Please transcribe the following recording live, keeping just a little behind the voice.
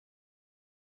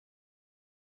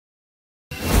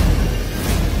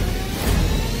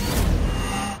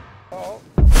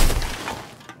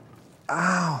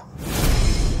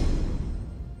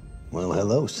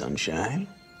hello, sunshine.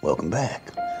 Welcome back.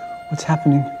 What's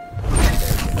happening?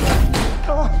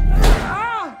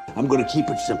 I'm gonna keep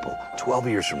it simple. 12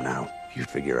 years from now, you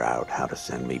figure out how to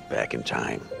send me back in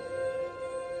time.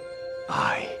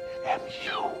 I am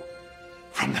you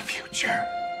from the future.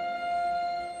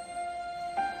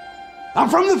 I'm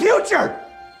from the future!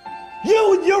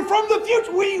 You're from the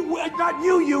future! Not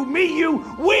you, me, you.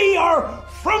 We are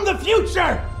from the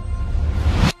future!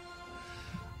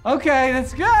 Okay,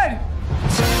 that's good.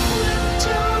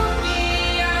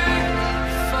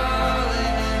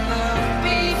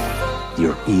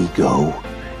 Your ego,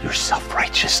 your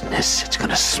self-righteousness, it's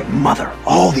gonna smother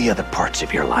all the other parts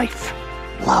of your life.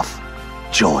 Love,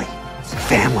 joy,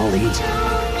 family.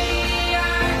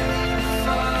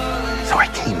 So I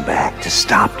came back to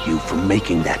stop you from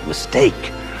making that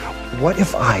mistake. What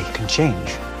if I can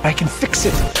change? I can fix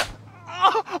it.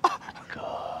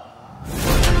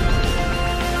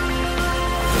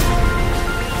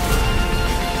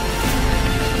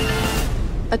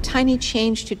 A tiny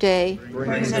change today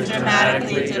brings a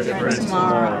dramatically different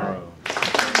tomorrow.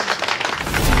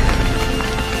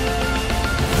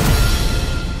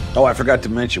 Oh, I forgot to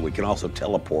mention, we can also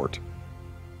teleport.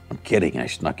 I'm kidding, I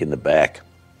snuck in the back.